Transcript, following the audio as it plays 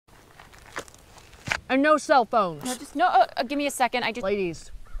And no cell phones. No, just, no, give me a second.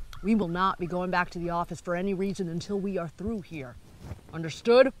 Ladies, we will not be going back to the office for any reason until we are through here.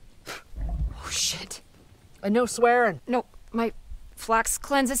 Understood? Oh, shit. And no swearing. No, my flax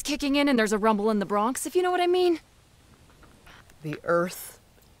cleanse is kicking in and there's a rumble in the Bronx, if you know what I mean. The earth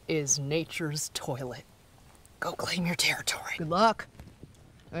is nature's toilet. Go claim your territory. Good luck.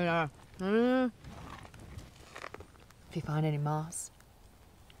 And, if you find any moss,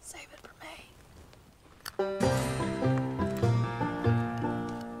 save it for me.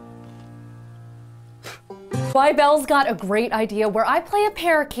 Bell's got a great idea where I play a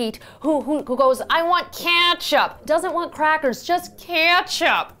parakeet who goes, I want ketchup. Doesn't want crackers, just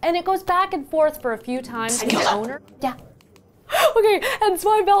ketchup. And it goes back and forth for a few times. And the owner, yeah. Okay, and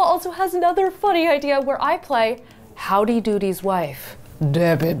Bell also has another funny idea where I play Howdy Doody's wife.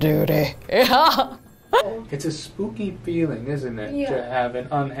 Debbie Doody. Yeah. It's a spooky feeling, isn't it, to have an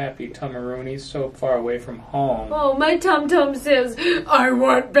unhappy Tummaroonie so far away from home? Oh, my tum-tum says, I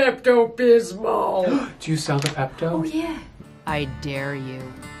want Pepto-Bismol. Do you sell the Pepto? Oh, yeah. I dare you.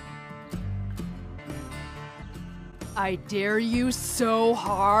 I dare you so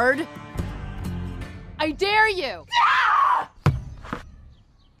hard. I dare you!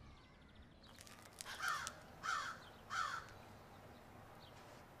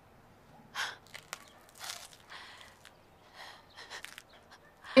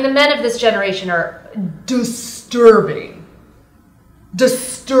 The men of this generation are disturbing.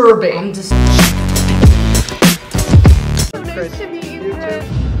 Disturbing. Nice to meet you, Chris.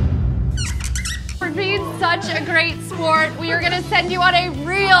 For being such a great sport, we are gonna send you on a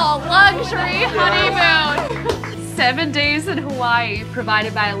real luxury honeymoon. 7 days in Hawaii,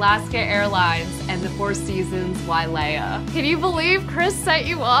 provided by Alaska Airlines and the Four Seasons Wailea. Can you believe Chris set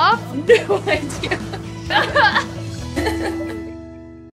you up? No idea.